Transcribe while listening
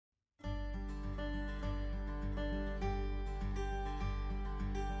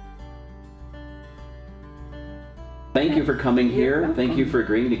Thank you for coming here. Thank you for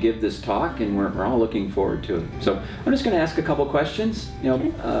agreeing to give this talk, and we're all looking forward to it. So I'm just going to ask a couple questions. You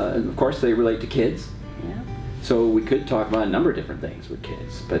know, of course, they relate to kids. Yeah. So we could talk about a number of different things with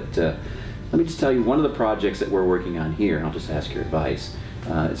kids. But let me just tell you, one of the projects that we're working on here, and I'll just ask your advice,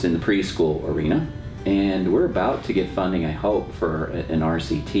 it's in the preschool arena. And we're about to get funding, I hope, for an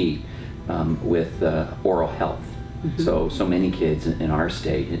RCT with oral health. So many kids in our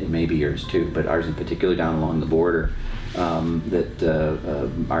state, it may be yours too, but ours in particular down along the border, that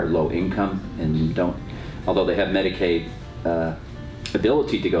are low income and don't, although they have Medicaid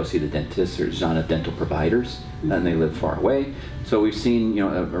ability to go see the dentist, there's not enough dental providers, and they live far away. So we've seen, you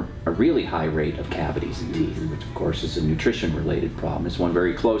know, a really high rate of cavities in teeth, which of course is a nutrition-related problem. It's one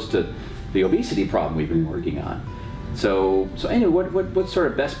very close to the obesity problem we've been working on. So anyway, what sort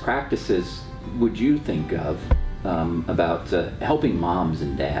of best practices would you think of about helping moms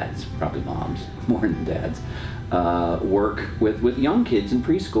and dads, probably moms more than dads, work with young kids in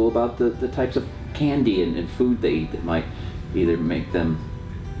preschool about the types of candy and food they eat that might either make them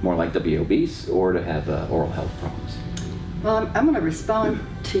more likely to be obese or to have oral health problems? Well, I'm going to respond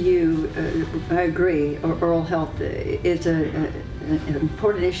to you. I agree. Oral health is an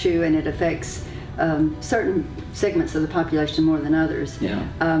important issue, and it affects certain segments of the population more than others. Yeah.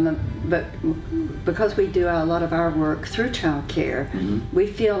 But because we do a lot of our work through child care, we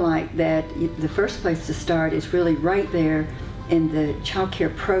feel like that the first place to start is really right there in the child care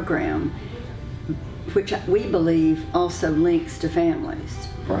program, which we believe also links to families.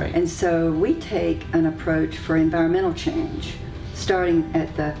 Right. And so we take an approach for environmental change, starting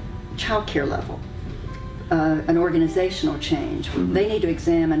at the child care level, an organizational change. They need to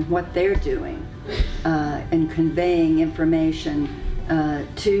examine what they're doing and conveying information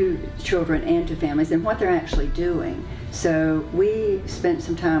to children and to families and what they're actually doing. So we spent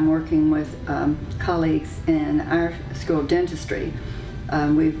some time working with colleagues in our school of dentistry.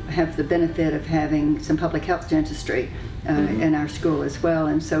 We have the benefit of having some public health dentistry in our school as well,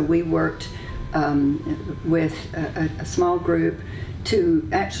 and so we worked with a small group to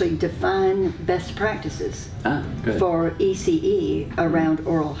actually define best practices for ECE around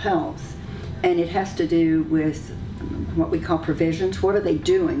oral health. And it has to do with what we call provisions. What are they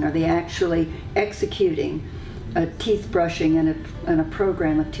doing? Are they actually executing teeth brushing and a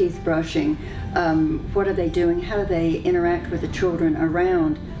program of teeth brushing? What are they doing? How do they interact with the children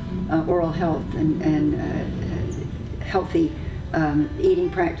around oral health and healthy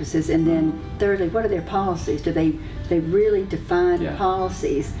eating practices? And then thirdly, what are their policies? Do they really define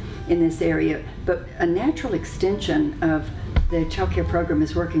policies in this area? But a natural extension of the child care program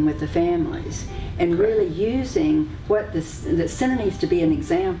is working with the families and really using what the center needs to be an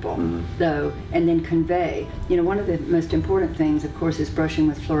example, though, and then convey. You know, one of the most important things, of course, is brushing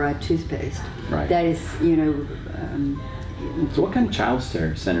with fluoride toothpaste. Right. That is, you know. So what kind of child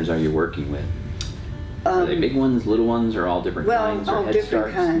centers are you working with? Are they big ones, little ones, or all different kinds? Well, or all Head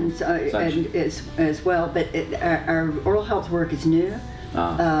different Starts kinds as well. But our oral health work is new,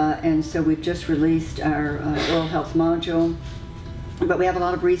 and so we've just released our oral health module. But we have a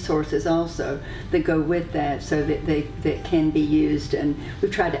lot of resources also that go with that, so that that can be used, and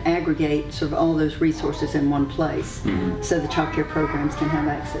we've tried to aggregate sort of all those resources in one place, so the child care programs can have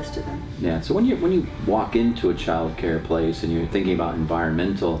access to them. Yeah. So when you walk into a child care place and you're thinking about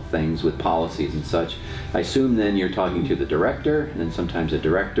environmental things with policies and such, I assume then you're talking to the director, and then sometimes the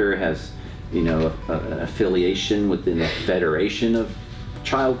director has, you know, an affiliation within the Federation of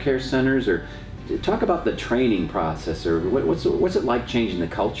Child Care Centers, or talk about the training process, or what's it like changing the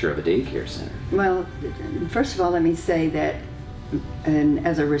culture of a daycare center? Well, first of all, let me say that, and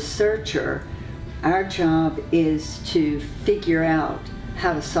as a researcher, our job is to figure out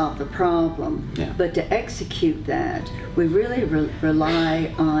how to solve the problem. Yeah. But to execute that, we really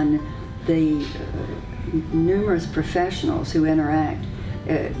rely on the numerous professionals who interact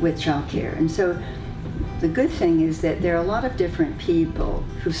with child care. And so the good thing is that there are a lot of different people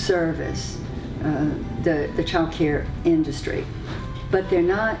who service the child care industry, but they're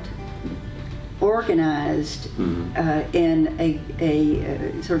not organized in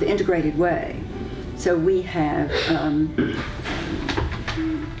a sort of integrated way. So we have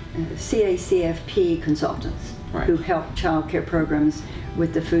CACFP consultants who help child care programs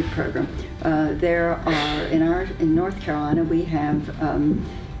with the food program. There are, in North Carolina, we have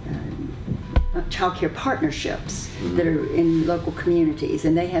child care partnerships that are in local communities,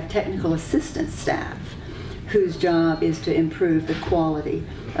 and they have technical assistance staff whose job is to improve the quality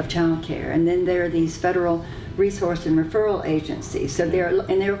of child care. And then there are these federal resource and referral agencies. So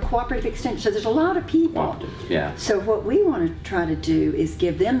they're a cooperative extension. So there's a lot of people. Yeah. So what we want to try to do is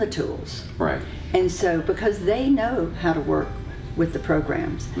give them the tools. Right. And so because they know how to work with the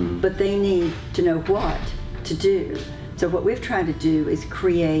programs, but they need to know what to do. So what we've tried to do is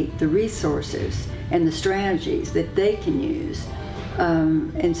create the resources and the strategies that they can use.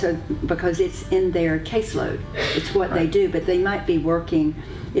 And so because it's in their caseload, it's what they do, but they might be working,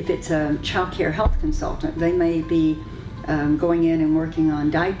 if it's a child care health consultant, they may be going in and working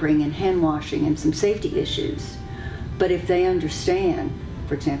on diapering and hand washing and some safety issues. But if they understand,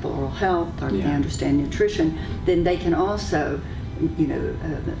 for example, oral health, or if they understand nutrition, then they can also, you know,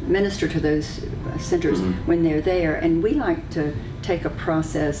 minister to those centers when they're there. And we like to take a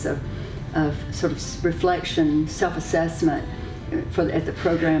process of sort of reflection, self-assessment at the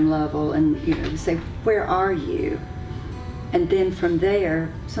program level, and, you know, say, where are you? And then from there,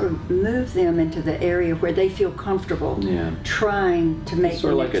 sort of move them into the area where they feel comfortable trying to make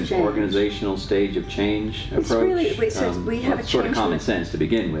sort of like an change. organizational stage of change approach. It's really, we have a sort of common sense to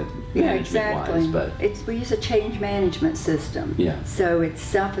begin with, management-wise, but we use a change management system. Yeah. So it's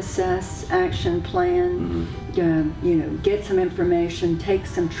self-assess, action plan, you know, get some information, take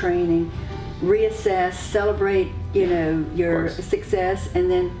some training, reassess, celebrate, you know, your success, and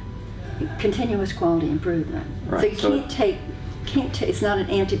then continuous quality improvement. Right. So you can't take, it's not an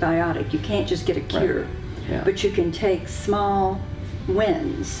antibiotic. You can't just get a cure. Yeah. But you can take small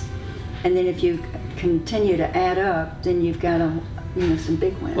wins, and then if you continue to add up, then you've got some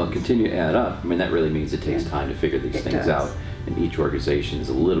big wins. Well, continue to add up. I mean, that really means it takes time to figure these things out. And each organization is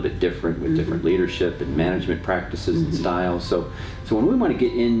a little bit different with different leadership and management practices and styles. So when we want to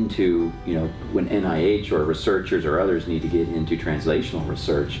get into, you know, when NIH or researchers or others need to get into translational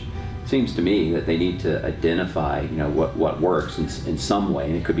research, it seems to me that they need to identify, you know, what works in some way,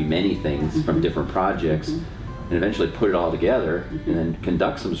 and it could be many things from different projects, and eventually put it all together and then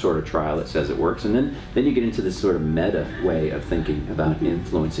conduct some sort of trial that says it works. And then you get into this sort of meta way of thinking about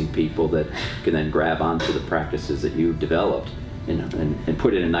influencing people that can then grab onto the practices that you've developed, you know, and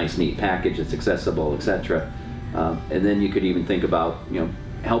put it in a nice, neat package that's accessible, etc. And then you could even think about, you know,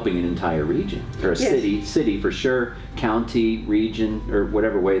 helping an entire region or a city for sure, county, region, or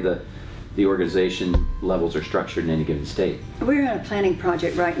whatever way the organization levels are structured in any given state. We're on a planning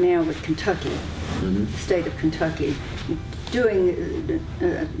project right now with Kentucky, the state of Kentucky, doing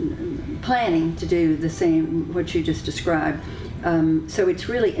planning to do the same, what you just described. So it's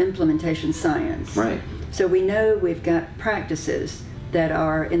really implementation science. Right. So we know we've got practices that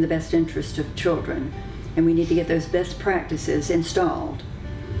are in the best interest of children, and we need to get those best practices installed.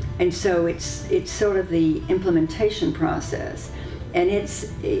 And so it's sort of the implementation process. And it's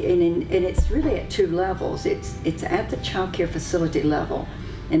really at two levels. It's at the child care facility level,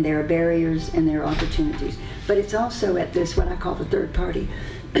 and there are barriers and there are opportunities. But it's also at this, what I call the third party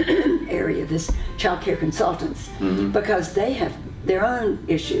area, this child care consultants, because they have their own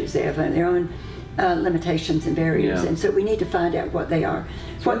issues, they have their own limitations and barriers, and so we need to find out what they are,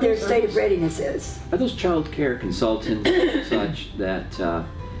 what their state of readiness is. Are those child care consultants such that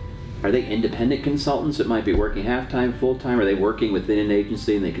are they independent consultants that might be working half-time, full-time? Are they working within an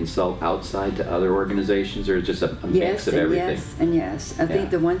agency and they consult outside to other organizations, or just a mix of everything? Yes, and yes. I think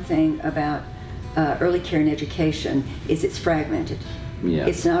the one thing about early care and education is it's fragmented. Yeah.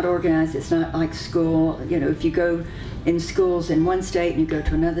 It's not organized. It's not like school. You know, if you go in schools in one state and you go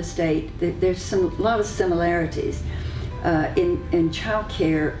to another state, there's a lot of similarities. In child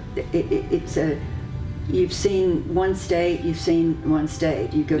care, it's a you've seen one state, you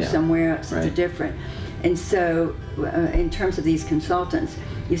go somewhere else, it's different. And so in terms of these consultants,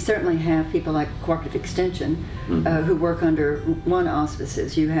 you certainly have people like Cooperative Extension who work under one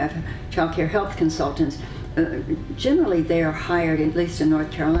auspices. You have child care health consultants. Generally they are hired, at least in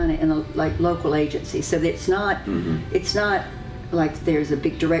North Carolina, in a local agency. So it's not like there's a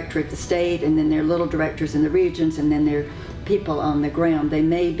big director at the state and then there are little directors in the regions and then there are people on the ground. They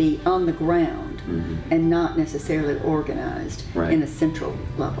may be on the ground and not necessarily organized in a central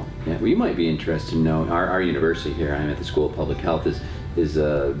level. Yeah, well, you might be interested to know, our university here, I'm at the School of Public Health, is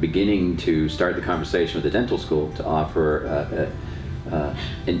beginning to start the conversation with the dental school to offer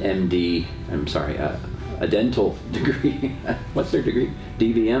an MD, a dental degree. What's their degree?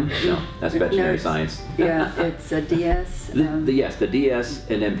 DVM? No, that's veterinary science. Yeah, it's a DS. Yes, the DS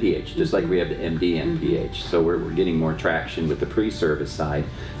and MPH, just like we have the MD and MPH. So we're getting more traction with the pre-service side,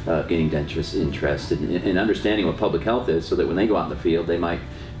 getting dentists interested in understanding what public health is, so that when they go out in the field, they might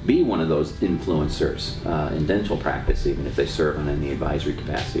be one of those influencers in dental practice, even if they serve in any advisory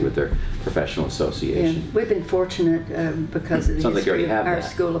capacity with their professional association. Yeah, we've been fortunate because of the Sounds like you already have our that.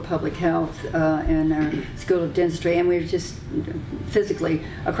 School of Public Health and our School of Dentistry, and we're just physically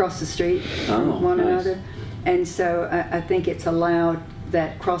across the street from one another. And so I think it's allowed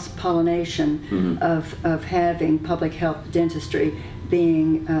that cross-pollination of having public health dentistry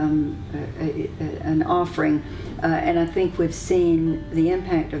being an offering. And I think we've seen the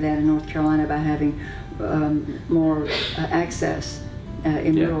impact of that in North Carolina by having more access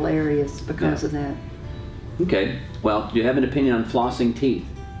in rural areas because of that. Okay. Well, do you have an opinion on flossing teeth?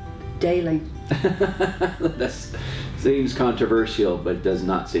 Daily. That seems controversial, but it does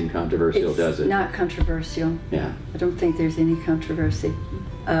not seem controversial, does it? It's not controversial. Yeah. I don't think there's any controversy.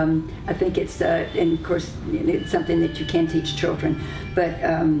 I think it's, and of course, it's something that you can teach children, but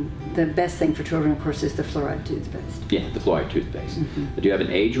the best thing for children, of course, is the fluoride toothpaste. Yeah, the fluoride toothpaste. Do you have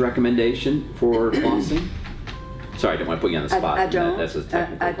an age recommendation for flossing? Sorry, I don't want to put you on the spot. I don't. That's a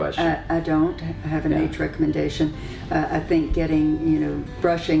technical question. I don't have an age recommendation. I think getting,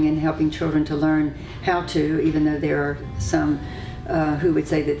 brushing and helping children to learn how to, even though there are some who would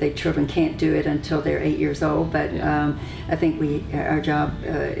say that children can't do it until they're 8 years old. But I think our job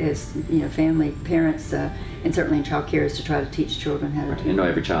as family parents and certainly in child care is to try to teach children how to do it. I know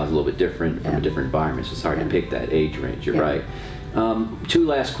every child's a little bit different from a different environment, so it's hard to pick that age range. You're right. Two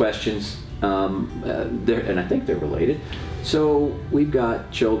last questions. And I think they're related. So we've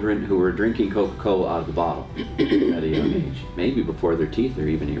got children who are drinking Coca-Cola out of the bottle at a young age, maybe before their teeth are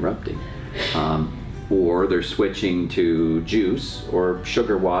even erupting. Or they're switching to juice or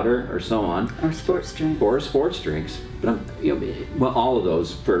sugar water or so on. Or sports drinks. Or sports drinks. But well, all of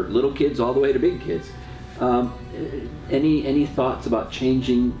those for little kids all the way to big kids. Any thoughts about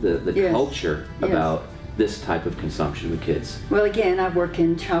changing the culture about this type of consumption with kids? Well, again, I work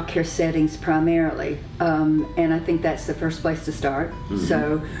in child care settings primarily, and I think that's the first place to start.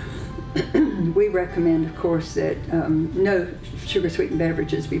 So we recommend, of course, that no sugar-sweetened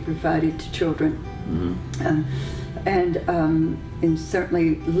beverages be provided to children, and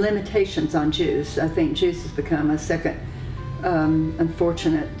certainly limitations on juice. I think juice has become a second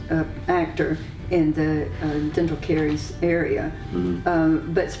unfortunate actor in the dental caries area.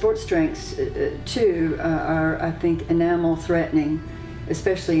 But sports drinks too are, I think, enamel threatening,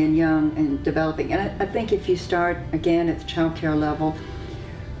 especially in young and developing. And I think if you start again at the child care level,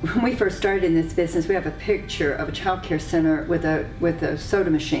 when we first started in this business, we have a picture of a child care center with a soda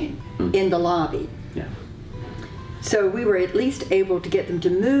machine in the lobby. So we were at least able to get them to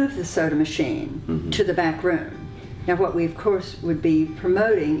move the soda machine to the back room. Now, what we, of course, would be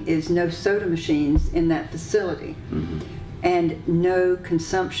promoting is no soda machines in that facility and no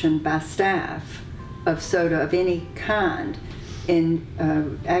consumption by staff of soda of any kind in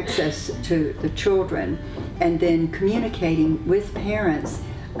access to the children, and then communicating with parents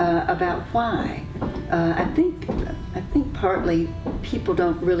about why. I think partly people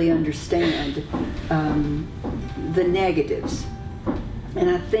don't really understand the negatives, and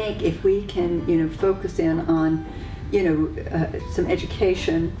I think if we can, focus in on some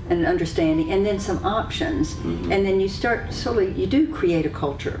education and understanding, and then some options, and then you start slowly, you do create a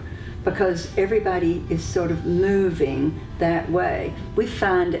culture, because everybody is sort of moving that way. We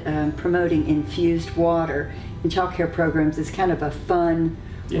find promoting infused water in child care programs is kind of a fun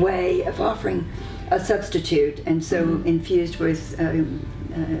way of offering a substitute, and so infused with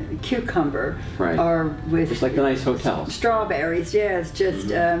cucumber or with just like the nice hotels, strawberries. It's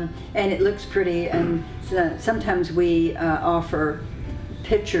just and it looks pretty, and sometimes we offer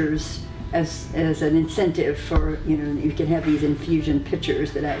pictures as an incentive for, you can have these infusion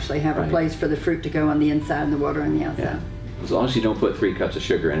pitchers that actually have a place for the fruit to go on the inside and the water on the outside. As long as you don't put 3 cups of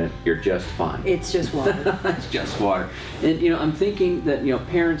sugar in it, you're just fine. It's just water. It's just water. And I'm thinking that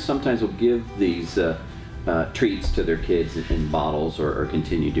parents sometimes will give these treats to their kids in bottles, or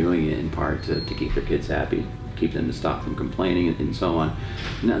continue doing it in part to keep their kids happy, keep them to stop from complaining and so on.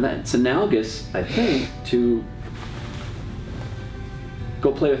 Now that's analogous, I think, to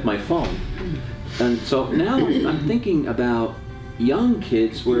go play with my phone. And so now I'm thinking about young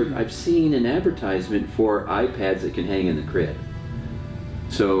kids where I've seen an advertisement for iPads that can hang in the crib.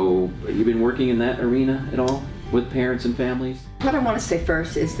 So you've been working in that arena at all with parents and families? What I want to say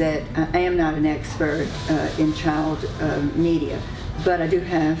first is that I am not an expert in child media, but I do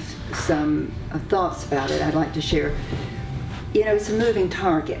have some thoughts about it I'd like to share. It's a moving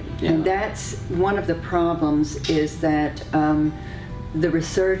target, and that's one of the problems, is that the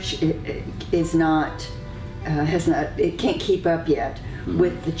research is not, it can't keep up yet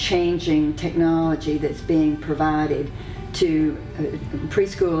with the changing technology that's being provided. to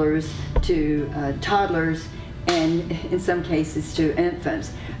preschoolers, to toddlers, and in some cases to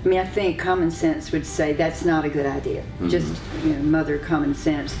infants. I mean, I think common sense would say that's not a good idea. Just, you know, mother common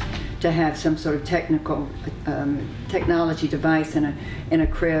sense to have some sort of technology device in a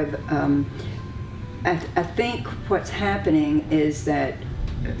crib. I think what's happening is that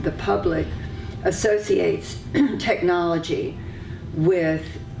the public associates technology with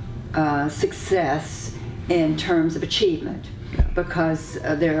success in terms of achievement, because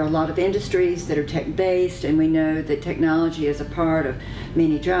there are a lot of industries that are tech-based, and we know that technology is a part of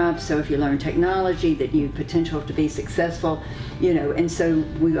many jobs. So if you learn technology, that you have potential to be successful, you know. And so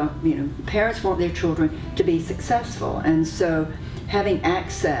we, you know, parents want their children to be successful, and so having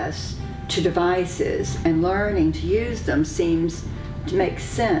access to devices and learning to use them seems to make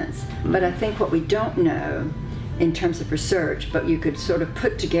sense. But I think what we don't know in terms of research, but you could sort of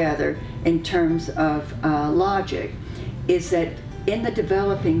put together in terms of logic, is that in the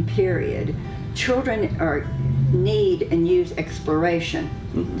developing period, children need and use exploration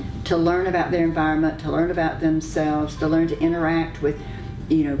to learn about their environment, to learn about themselves, to learn to interact with,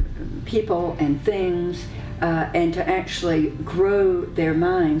 you know, people and things, and to actually grow their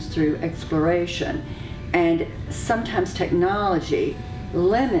minds through exploration. And sometimes technology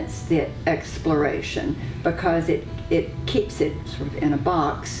limits the exploration because it keeps it sort of in a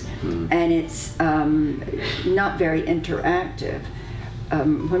box, and it's not very interactive.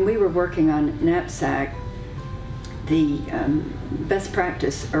 When we were working on Knapsack, the best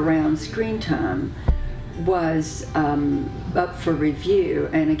practice around screen time was up for review,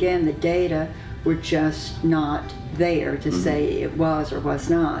 and again, the data were just not there to say it was or was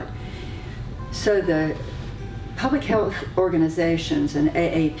not. So the public health organizations and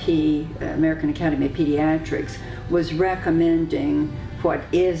AAP, American Academy of Pediatrics, was recommending what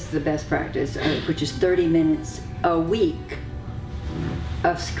is the best practice, which is 30 minutes a week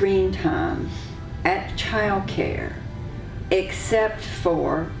of screen time at childcare, except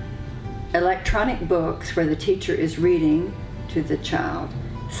for electronic books where the teacher is reading to the child,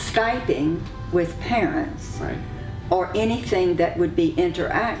 Skyping with parents, or anything that would be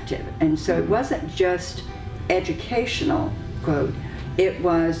interactive. And so it wasn't just educational, quote, it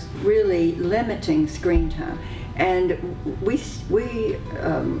was really limiting screen time. And we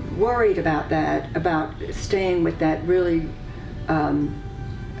worried about that, about staying with that really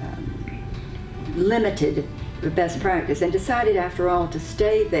limited best practice, and decided after all to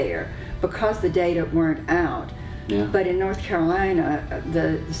stay there because the data weren't out. But in North Carolina,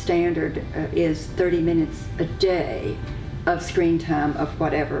 the standard is 30 minutes a day of screen time of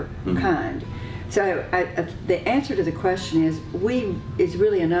whatever kind. So the answer to the question is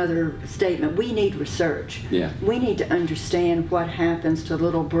really another statement. We need research. We need to understand what happens to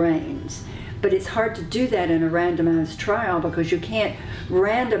little brains. But it's hard to do that in a randomized trial because you can't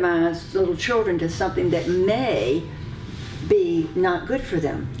randomize little children to something that may be not good for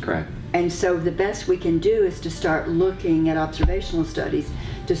them. Correct. And so the best we can do is to start looking at observational studies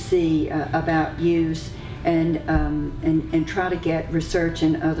to see about use, and try to get research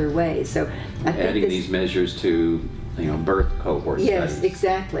in other ways. So I think adding these measures to, you know, birth cohort studies. Yes,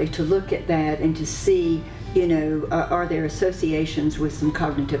 exactly. To look at that and to see, you know, are there associations with some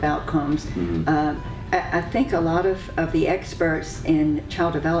cognitive outcomes? I think a lot of the experts in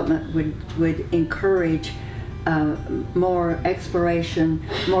child development would encourage more exploration,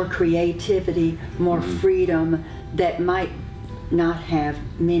 more creativity, more freedom that might not have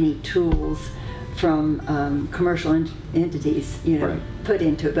many tools from commercial entities, you know, put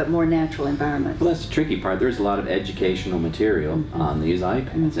into it, but more natural environments. Well, that's the tricky part. There's a lot of educational material on these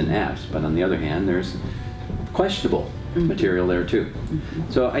iPads and apps, but on the other hand, there's questionable material there too.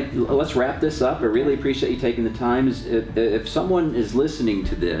 So let's wrap this up. I really appreciate you taking the time. If someone is listening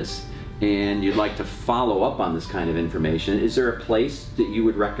to this and you'd like to follow up on this kind of information, is there a place that you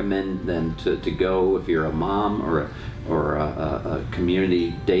would recommend them to go if you're a mom or a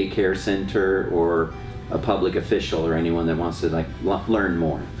community daycare center or a public official or anyone that wants to learn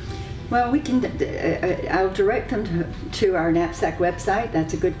more? Well, we can. I'll direct them to our Knapsack website.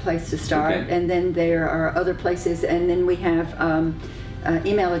 That's a good place to start. And then there are other places, and then we have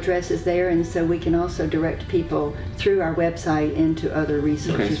email addresses there, and so we can also direct people through our website into other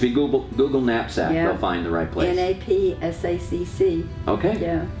resources. Okay, so if you Google Knapsack, they'll find the right place. NAPSACC. Okay.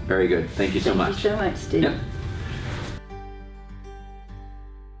 Yeah. Very good. Thank you so much. Thank you so much, Steve. Yep.